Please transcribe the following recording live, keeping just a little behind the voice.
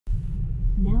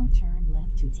Now turn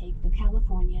left to take the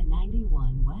California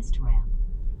 91 West ramp.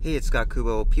 Hey, it's Scott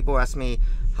Kubo. People ask me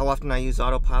how often I use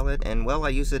Autopilot, and well, I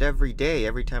use it every day,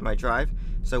 every time I drive.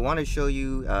 So I want to show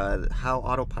you how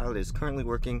Autopilot is currently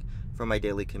working for my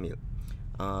daily commute.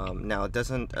 Now, it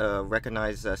doesn't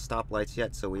recognize stoplights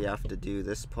yet, so we have to do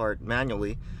this part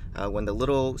manually. When the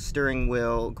little steering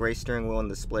wheel, gray steering wheel and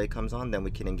display comes on, then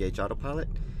we can engage Autopilot.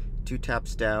 2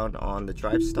 taps down on the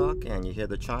drive stalk, and you hear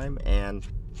the chime, and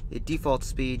it defaults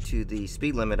speed to the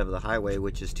speed limit of the highway,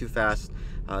 which is too fast.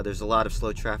 There's a lot of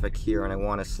slow traffic here, and I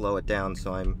want to slow it down,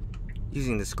 so I'm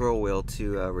using the scroll wheel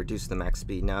to reduce the max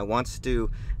speed. Now it wants to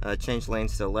change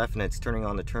lanes to the left, and it's turning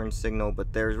on the turn signal,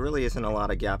 but there really isn't a lot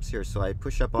of gaps here, so I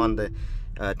push up on the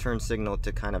turn signal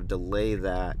to kind of delay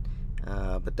that,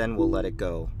 but then we'll let it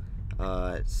go.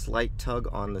 Slight tug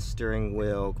on the steering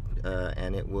wheel,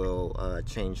 and it will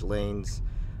change lanes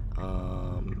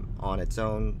on its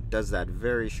own. Does that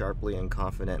very sharply and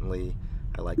confidently.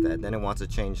 I like that. Then it wants to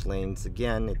change lanes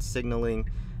again. It's signaling,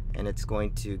 and it's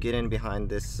going to get in behind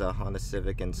this Honda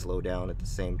Civic and slow down at the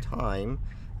same time,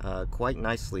 quite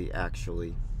nicely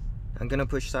actually. I'm going to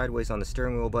push sideways on the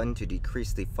steering wheel button to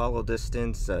decrease the follow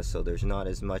distance, so there's not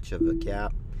as much of a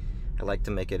gap. I like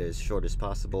to make it as short as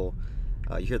possible.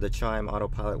 You hear the chime.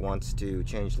 Autopilot wants to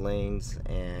change lanes,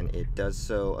 and it does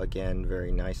so again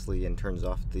very nicely and turns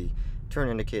off the turn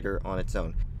indicator on its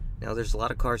own. Now there's a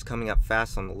lot of cars coming up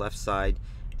fast on the left side,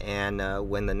 and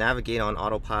when the Navigate on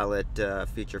Autopilot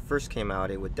feature first came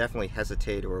out, it would definitely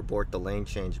hesitate or abort the lane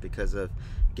change because of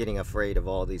getting afraid of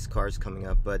all these cars coming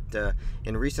up. But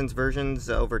in recent versions,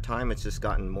 over time, it's just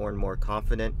gotten more and more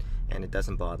confident, and it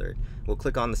doesn't bother it. We'll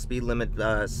click on the speed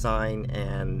limit sign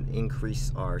and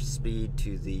increase our speed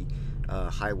to the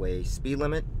highway speed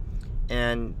limit.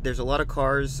 And there's a lot of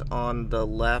cars on the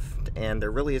left, and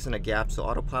there really isn't a gap, so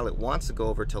Autopilot wants to go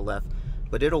over to left,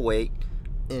 but it'll wait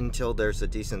until there's a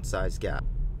decent sized gap.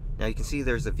 Now you can see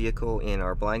there's a vehicle in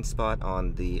our blind spot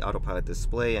on the Autopilot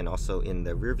display and also in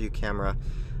the rear view camera.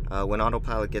 When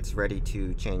Autopilot gets ready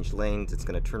to change lanes, it's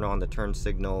going to turn on the turn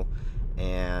signal,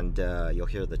 and you'll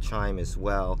hear the chime as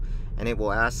well, and it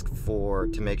will ask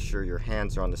to make sure your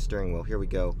hands are on the steering wheel. Here we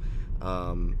go.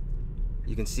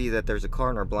 You can see that there's a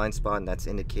car in our blind spot, and that's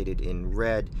indicated in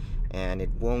red, and it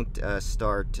won't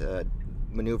start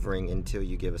maneuvering until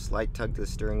you give a slight tug to the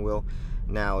steering wheel.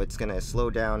 Now it's going to slow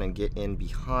down and get in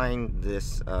behind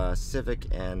this Civic,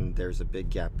 and there's a big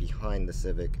gap behind the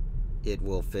Civic it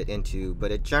will fit into,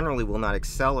 but it generally will not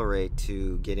accelerate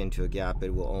to get into a gap.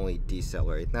 It will only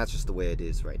decelerate, and that's just the way it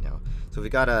is right now. So we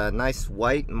got a nice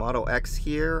white Model X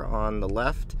here on the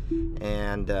left,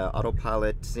 and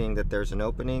Autopilot, seeing that there's an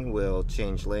opening, will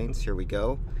change lanes. Here we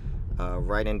go,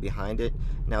 right in behind it.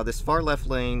 Now this far left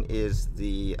lane is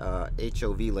the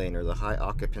HOV lane, or the high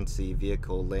occupancy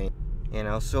vehicle lane, and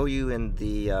I'll show you in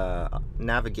the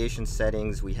navigation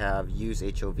settings we have use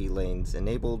HOV lanes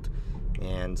enabled.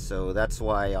 And so that's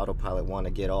why Autopilot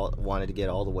wanted to get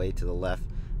all the way to the left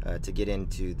to get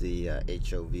into the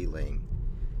HOV lane.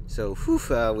 So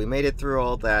we made it through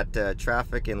all that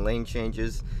traffic and lane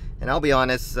changes, and I'll be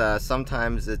honest,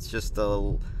 sometimes it's just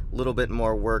a little bit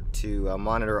more work to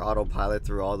monitor Autopilot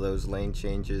through all those lane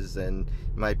changes, and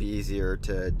it might be easier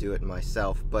to do it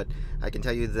myself. But I can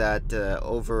tell you that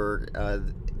over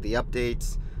the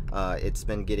updates, it's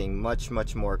been getting much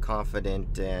more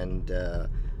confident and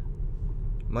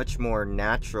much more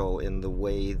natural in the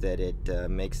way that it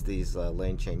makes these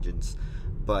lane changes.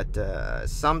 But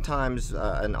sometimes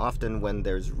and often when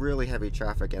there's really heavy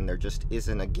traffic and there just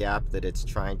isn't a gap that it's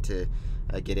trying to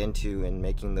get into and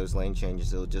making those lane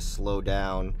changes, it'll just slow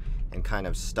down and kind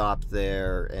of stop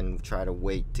there and try to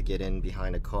wait to get in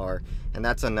behind a car, and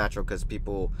that's unnatural because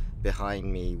people behind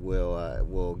me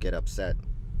will get upset.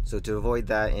 So to avoid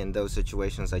that in those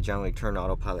situations, I generally turn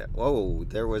Autopilot. Whoa,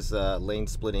 there was a lane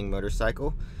splitting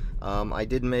motorcycle. I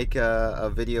did make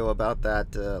a video about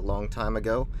that a long time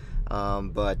ago,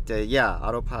 but yeah,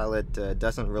 Autopilot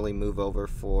doesn't really move over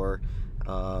for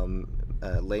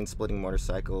lane splitting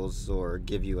motorcycles or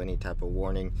give you any type of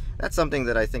warning. That's something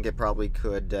that I think it probably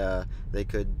they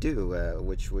could do,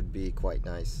 which would be quite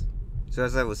nice. So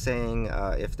as I was saying,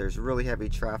 if there's really heavy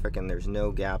traffic and there's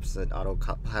no gaps that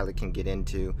Autopilot can get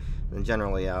into, then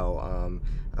generally I'll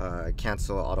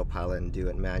cancel Autopilot and do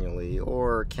it manually,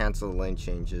 or cancel the lane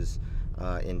changes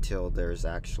until there's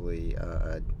actually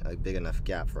a big enough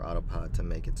gap for Autopilot to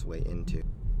make its way into.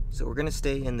 So we're going to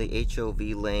stay in the HOV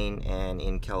lane, and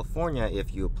in California,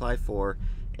 if you apply for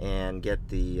and get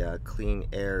the clean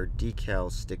air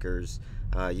decal stickers,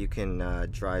 you can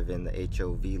drive in the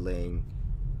HOV lane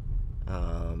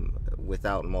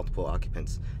without multiple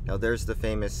occupants. Now there's the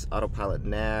famous autopilot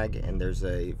nag, and there's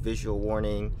a visual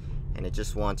warning, and it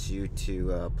just wants you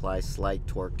to apply slight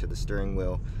torque to the steering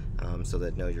wheel so that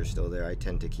it knows you're still there. I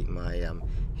tend to keep my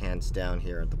hands down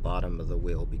here at the bottom of the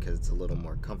wheel because it's a little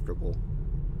more comfortable.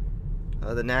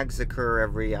 The nags occur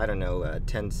every, I don't know,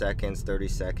 10 seconds, 30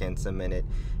 seconds, a minute.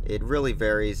 It really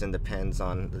varies and depends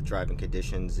on the driving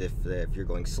conditions. If you're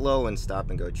going slow in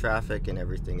stop and go traffic and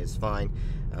everything is fine,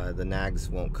 the nags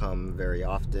won't come very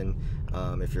often.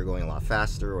 If you're going a lot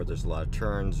faster, or there's a lot of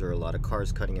turns or a lot of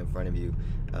cars cutting in front of you,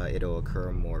 it'll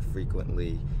occur more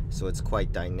frequently. So it's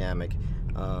quite dynamic.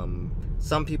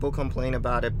 Some people complain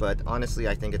about it, but honestly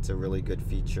I think it's a really good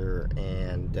feature,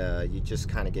 and you just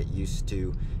kind of get used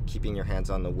to keeping your hands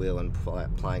on the wheel and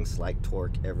applying slight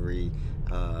torque every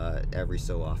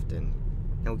so often.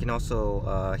 And we can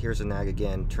also, here's a nag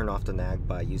again, turn off the nag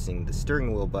by using the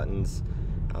steering wheel buttons.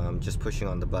 Just pushing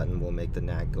on the button will make the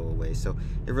nag go away. So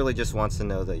it really just wants to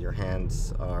know that your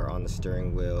hands are on the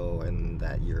steering wheel and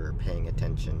that you're paying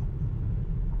attention.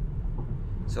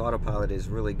 So autopilot is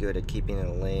really good at keeping in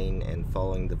a lane and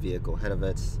following the vehicle ahead of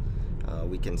us.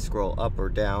 We can scroll up or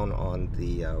down on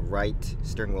the right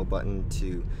steering wheel button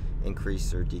to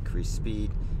increase or decrease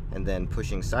speed, and then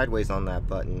pushing sideways on that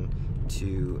button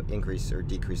to increase or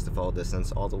decrease the follow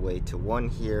distance all the way to 1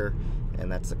 here, and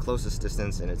that's the closest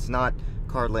distance, and it's not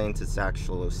car lanes, it's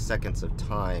actual seconds of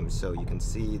time. So you can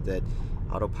see that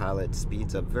autopilot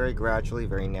speeds up very gradually,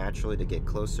 very naturally to get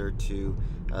closer to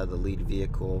the lead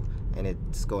vehicle, and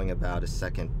it's going about a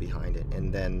second behind it.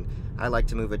 And then I like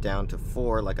to move it down to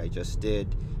 4 like I just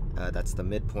did. That's the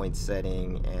midpoint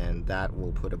setting, and that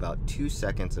will put about 2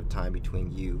 seconds of time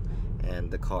between you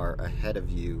and the car ahead of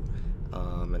you.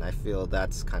 And I feel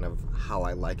that's kind of how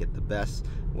I like it the best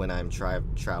when I'm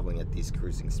traveling at these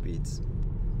cruising speeds.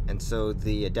 And so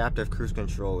the adaptive cruise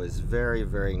control is very,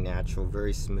 very natural,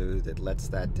 very smooth. It lets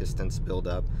that distance build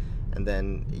up, and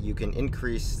then you can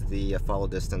increase the follow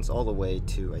distance all the way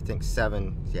to, I think,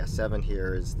 7. Yeah, 7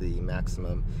 here is the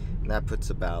maximum, and that puts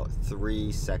about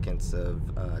 3 seconds of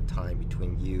time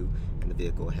between you and the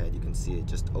vehicle ahead. You can see it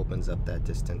just opens up that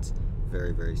distance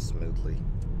very, very smoothly.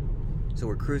 So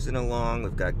we're cruising along.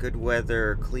 We've got good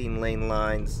weather, clean lane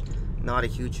lines, not a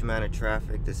huge amount of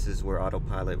traffic. This is where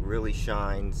autopilot really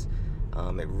shines.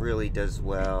 It really does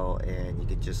well, and you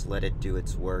can just let it do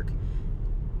its work.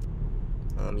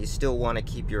 You still want to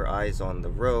keep your eyes on the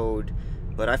road,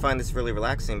 but I find this really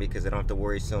relaxing because I don't have to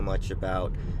worry so much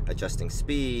about adjusting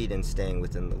speed and staying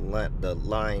within the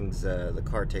lines. The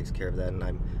car takes care of that, and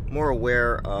I'm more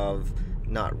aware of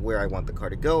not where I want the car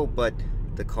to go, but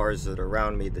the cars that are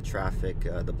around me, the traffic,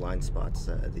 the blind spots,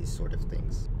 these sort of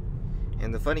things.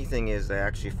 And the funny thing is, I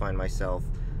actually find myself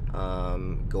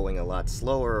going a lot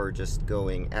slower, or just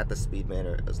going at the speed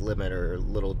limit or a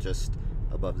little just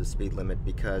above the speed limit,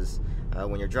 because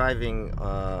when you're driving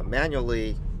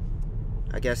manually,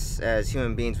 I guess as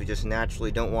human beings we just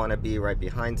naturally don't want to be right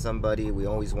behind somebody. We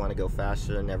always want to go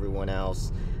faster than everyone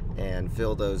else and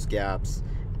fill those gaps.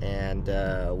 And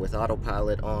with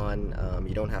autopilot on,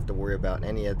 you don't have to worry about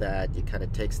any of that. It kind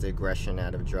of takes the aggression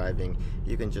out of driving.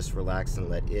 You can just relax and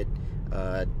let it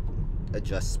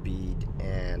adjust speed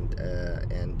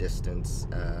and distance,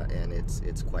 and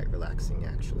it's quite relaxing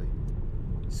actually.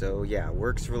 So yeah,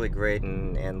 works really great,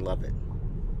 and love it.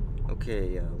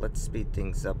 Okay, let's speed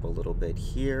things up a little bit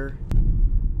here.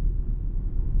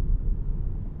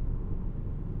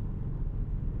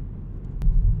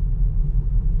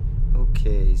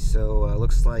 Okay, so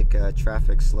looks like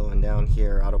traffic's slowing down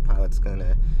here. Autopilot's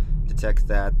gonna detect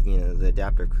that. You know, the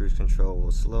adaptive cruise control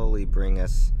will slowly bring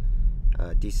us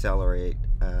decelerate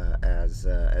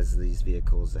as these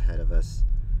vehicles ahead of us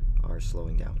are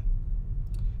slowing down.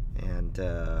 And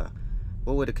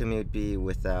what would a commute be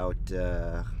without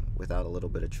a little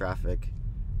bit of traffic?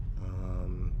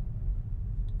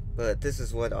 But this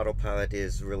is what autopilot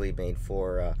is really made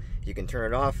for. You can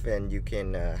turn it off, and you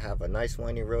can have a nice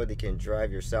winding road. You can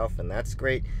drive yourself, and that's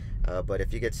great. But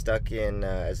if you get stuck in,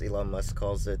 as Elon Musk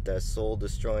calls it,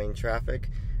 soul-destroying traffic,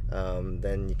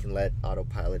 then you can let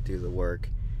autopilot do the work.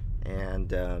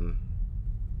 And I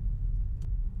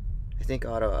think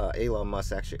Elon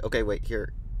Musk actually... Okay, wait,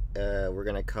 here. We're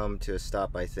going to come to a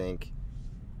stop, I think.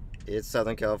 It's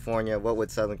Southern California. What would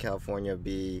Southern California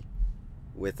be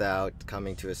without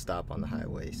coming to a stop on the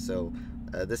highway? So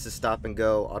this is stop and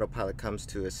go. Autopilot comes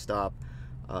to a stop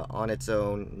on its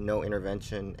own, no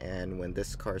intervention, and when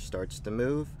this car starts to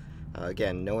move,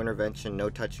 again, no intervention, no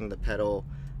touching the pedal,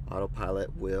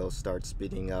 autopilot will start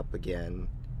speeding up again,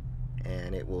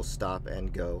 and it will stop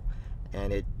and go.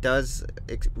 And it does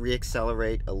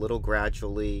re-accelerate a little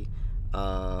gradually,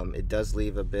 It does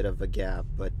leave a bit of a gap,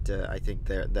 but I think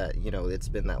that it's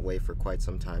been that way for quite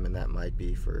some time, and that might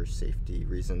be for safety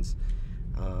reasons.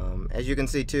 As you can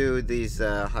see too, these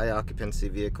high occupancy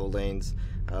vehicle lanes,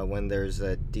 when there's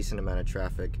a decent amount of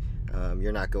traffic,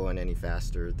 you're not going any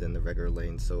faster than the regular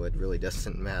lanes, so it really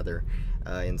doesn't matter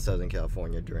in Southern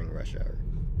California during rush hour.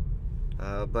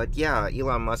 But yeah,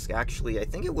 Elon Musk actually, I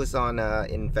think it was on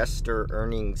investor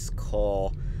earnings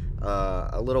call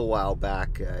a little while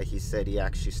back, he said he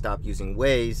actually stopped using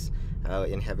Waze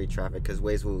in heavy traffic, because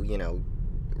Waze will,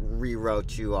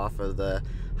 reroute you off of the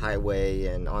highway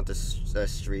and onto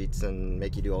streets and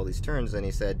make you do all these turns. And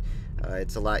he said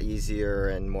it's a lot easier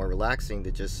and more relaxing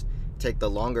to just take the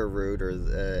longer route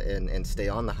and stay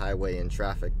on the highway in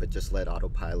traffic, but just let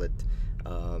autopilot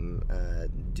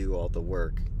do all the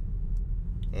work.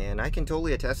 And I can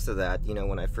totally attest to that.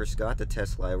 When I first got the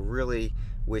Tesla, I really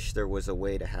wish there was a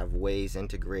way to have Waze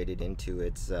integrated into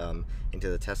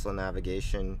the Tesla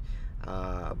navigation.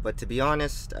 But to be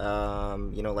honest,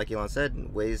 like Elon said,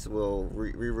 Waze will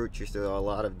reroute you through a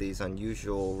lot of these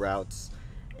unusual routes.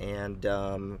 And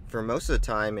for most of the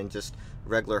time in just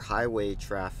regular highway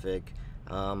traffic,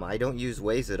 I don't use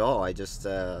Waze at all. I just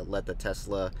let the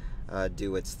Tesla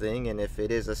do its thing. And if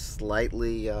it is a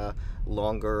slightly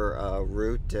longer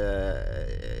route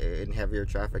in heavier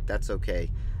traffic, that's okay,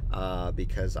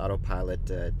 because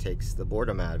autopilot takes the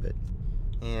boredom out of it.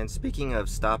 And speaking of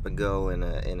stop and go, in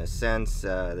a sense,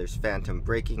 there's phantom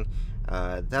braking.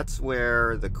 That's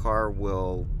where the car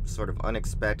will sort of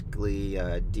unexpectedly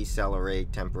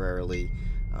decelerate temporarily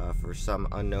for some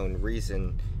unknown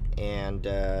reason. And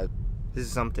this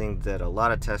is something that a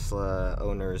lot of Tesla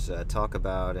owners talk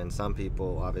about, and some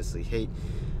people obviously hate.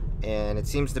 And it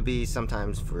seems to be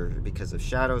sometimes because of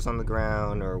shadows on the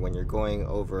ground, or when you're going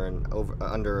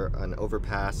under an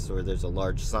overpass, or there's a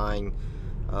large sign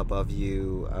above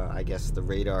you. I guess the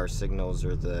radar signals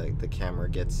or the camera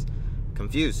gets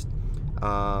confused.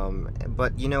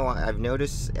 But I've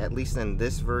noticed, at least in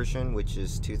this version, which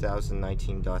is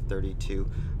 2019.32,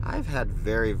 I've had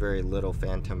very, very little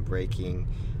phantom braking.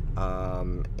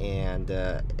 And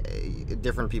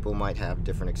different people might have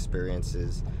different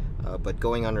experiences, but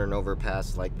going under an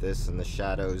overpass like this in the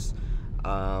shadows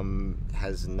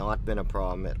has not been a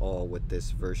problem at all with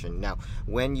this version. Now,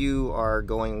 when you are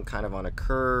going kind of on a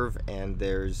curve and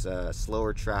there's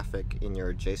slower traffic in your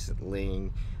adjacent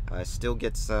lane, still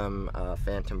get some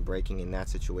phantom braking in that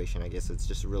situation. I guess it's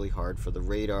just really hard for the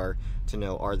radar to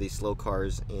know, are these slow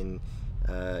cars in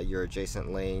your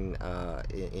adjacent lane,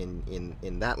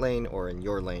 in that lane, or in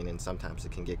your lane, and sometimes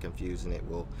it can get confused and it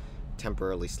will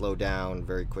temporarily slow down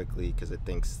very quickly because it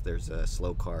thinks there's a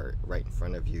slow car right in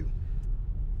front of you.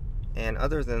 And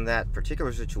other than that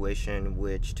particular situation,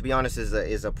 which to be honest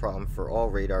is a problem for all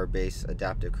radar-based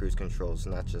adaptive cruise controls,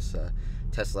 not just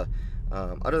Tesla,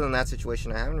 other than that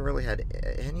situation, I haven't really had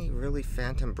any really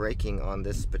phantom braking on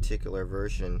this particular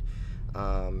version.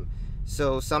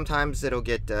 So sometimes it'll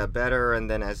get better, and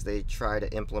then as they try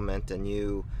to implement a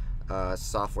new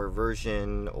software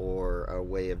version or a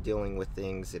way of dealing with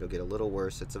things, it'll get a little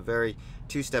worse. It's a very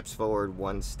 2 steps forward,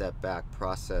 1 step back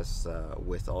process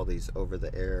with all these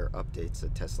over-the-air updates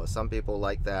at Tesla. Some people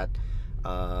like that.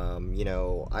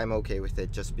 I'm okay with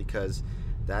it just because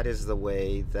that is the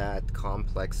way that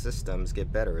complex systems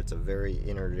get better. It's a very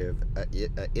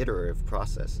iterative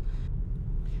process.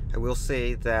 I will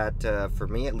say that for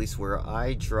me, at least where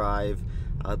I drive,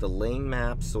 the lane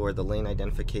maps or the lane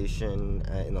identification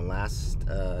in the last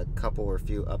couple or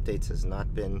few updates has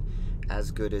not been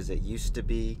as good as it used to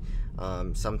be.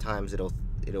 Sometimes it'll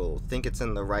think it's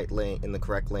in the right lane, in the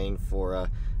correct lane for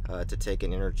to take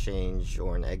an interchange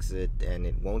or an exit, and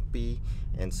it won't be,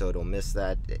 and so it'll miss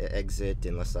that exit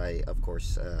unless I, of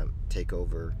course, take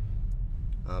over.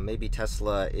 Maybe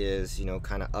Tesla is,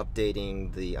 kind of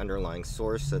updating the underlying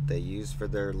source that they use for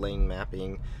their lane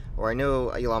mapping. Or I know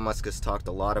Elon Musk has talked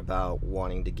a lot about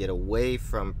wanting to get away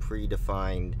from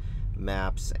predefined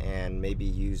maps and maybe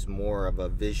use more of a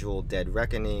visual dead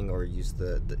reckoning, or use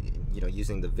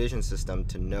using the vision system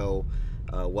to know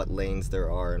what lanes there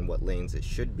are and what lanes it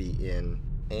should be in.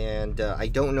 And I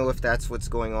don't know if that's what's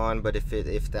going on, but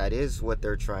if that is what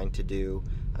they're trying to do,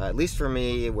 at least for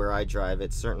me, where I drive,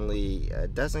 it certainly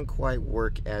doesn't quite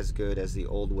work as good as the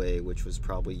old way, which was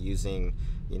probably using,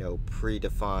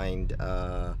 predefined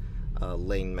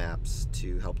lane maps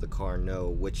to help the car know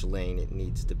which lane it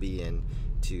needs to be in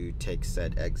to take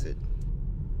said exit.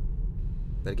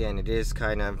 But again, it is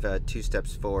kind of 2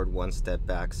 steps forward, 1 step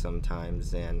back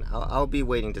sometimes, and I'll be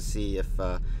waiting to see if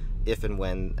and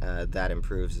when that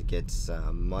improves, it gets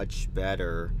much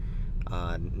better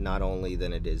not only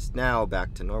than it is now,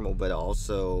 back to normal, but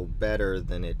also better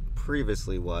than it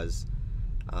previously was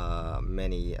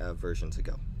many versions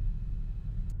ago.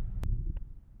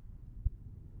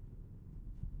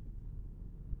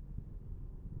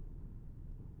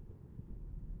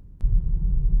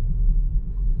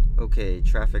 Okay,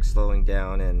 traffic slowing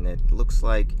down, and it looks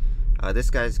like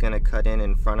this guy's gonna cut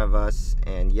in front of us,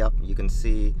 and yep, you can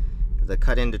see the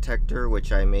cut-in detector,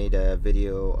 which I made a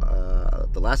video,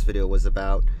 the last video was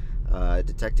about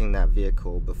detecting that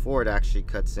vehicle before it actually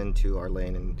cuts into our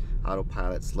lane, and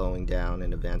autopilot slowing down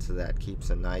in advance of that keeps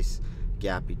a nice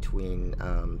gap between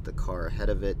the car ahead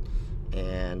of it.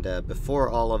 And before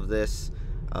all of this,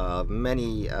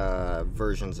 many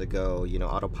versions ago, you know,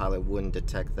 autopilot wouldn't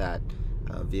detect that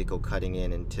vehicle cutting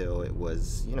in until it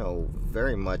was, you know,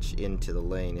 very much into the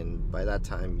lane, and by that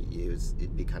time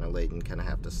it'd be kind of late and kind of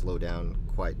have to slow down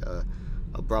quite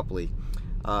abruptly.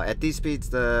 At these speeds,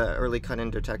 the early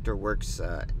cut-in detector works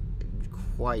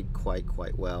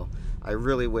quite well. I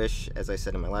really wish, as I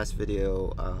said in my last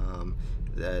video,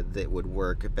 that it would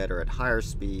work better at higher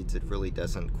speeds. It really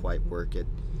doesn't quite work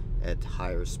at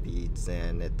higher speeds,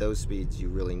 and at those speeds you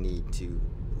really need to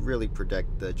really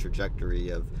predict the trajectory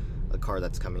of a car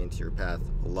that's coming into your path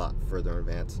a lot further in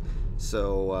advance.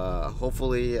 So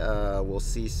hopefully we'll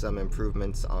see some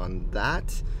improvements on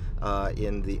that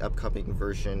in the upcoming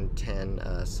version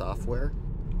 10 software,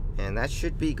 and that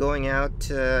should be going out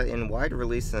in wide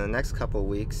release in the next couple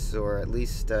weeks, or at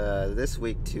least this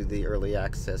week to the early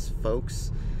access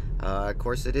folks. Of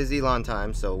course, it is Elon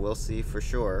time, so we'll see for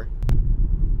sure.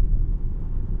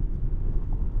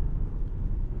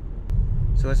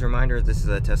 So as a reminder, this is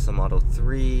a Tesla Model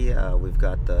 3. We've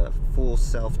got the full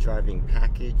self-driving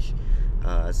package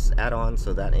add-on,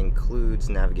 so that includes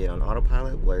Navigate on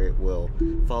Autopilot, where it will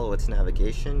follow its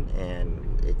navigation,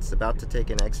 and it's about to take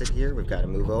an exit here. We've got to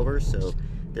move over, so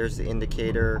there's the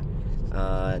indicator,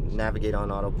 Navigate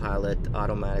on Autopilot,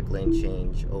 automatic lane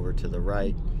change over to the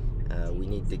right. We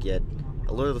need to get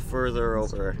a little further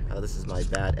over. This is my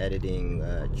bad editing,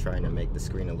 trying to make the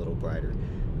screen a little brighter.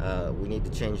 We need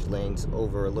to change lanes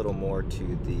over a little more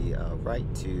to the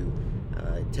right to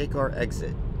take our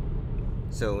exit.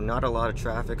 So not a lot of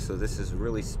traffic, so this is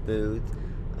really smooth.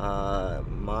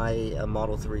 My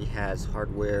Model 3 has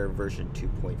hardware version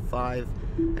 2.5.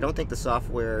 I don't think the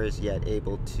software is yet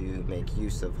able to make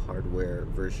use of hardware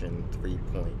version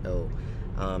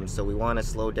 3.0. So we want to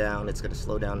slow down. It's going to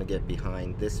slow down to get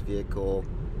behind this vehicle,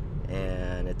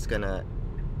 and it's going to...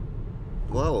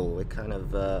 Whoa, it kind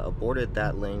of aborted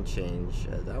that lane change.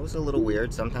 That was a little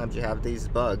weird. Sometimes you have these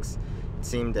bugs. It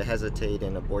seemed to hesitate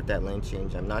and abort that lane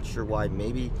change. I'm not sure why.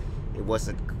 Maybe it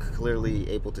wasn't clearly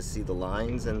able to see the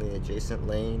lines in the adjacent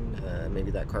lane.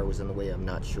 Maybe that car was in the way. I'm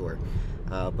not sure.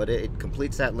 But it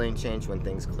completes that lane change when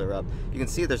things clear up. You can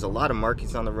see there's a lot of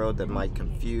markings on the road that might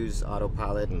confuse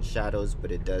autopilot and shadows,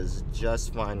 but it does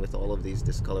just fine with all of these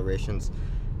discolorations.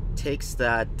 Takes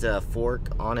that fork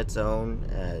on its own,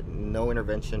 no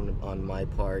intervention on my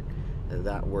part.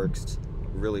 That works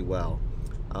really well.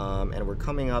 And we're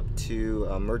coming up to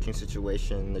a merging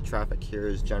situation. The traffic here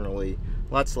is generally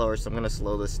a lot slower, so I'm going to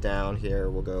slow this down here.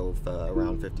 We'll go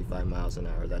around 55 miles an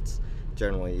hour. That's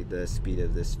generally the speed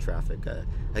of this traffic.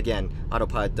 Again,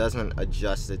 autopilot doesn't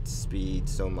adjust its speed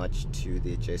so much to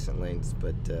the adjacent lanes,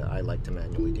 but I like to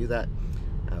manually do that.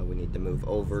 We need to move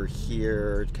over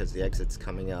here because the exit's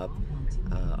coming up.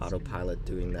 Autopilot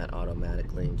doing that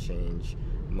automatic lane change,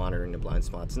 monitoring the blind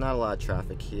spots. Not a lot of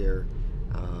traffic here,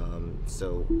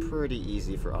 so pretty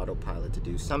easy for autopilot to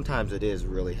do. Sometimes it is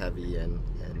really heavy and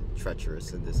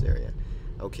treacherous in this area.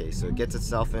 Okay, so it gets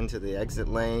itself into the exit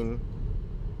lane,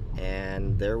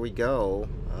 and there we go.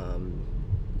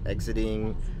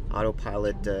 Exiting,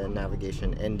 autopilot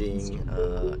navigation ending,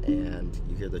 and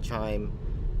you hear the chime.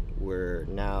 We're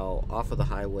now off of the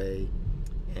highway,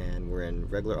 and we're in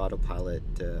regular autopilot.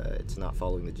 It's not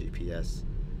following the GPS,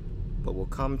 but we'll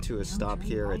come to a stop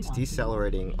here. It's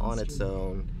decelerating on its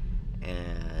own,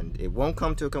 and it won't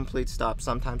come to a complete stop.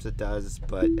 Sometimes it does,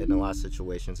 but in a lot of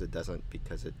situations it doesn't,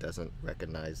 because it doesn't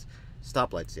recognize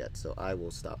stoplights yet. So I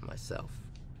will stop myself.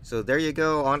 So there you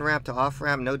go, on-ramp to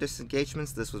off-ramp, no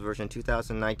disengagements. This was version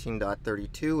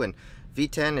 2019.32, and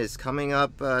V10 is coming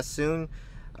up soon.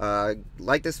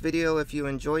 Like this video if you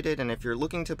enjoyed it, and if you're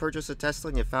looking to purchase a Tesla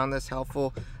and you found this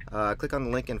helpful, click on the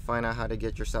link and find out how to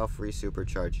get yourself free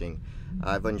supercharging.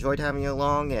 I've enjoyed having you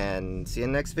along, and see you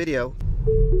in the next video.